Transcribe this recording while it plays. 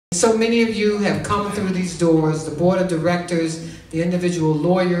so many of you have come through these doors, the board of directors, the individual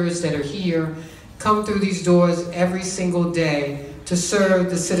lawyers that are here, come through these doors every single day to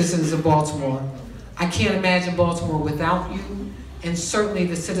serve the citizens of Baltimore. I can't imagine Baltimore without you, and certainly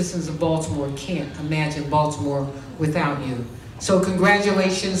the citizens of Baltimore can't imagine Baltimore without you. So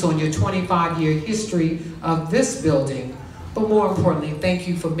congratulations on your 25-year history of this building, but more importantly, thank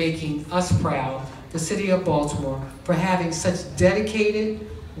you for making us proud, the city of Baltimore, for having such dedicated,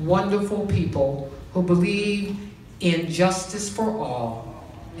 wonderful people who believe in justice for all.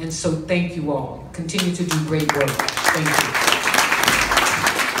 And so thank you all. Continue to do great work. Thank you.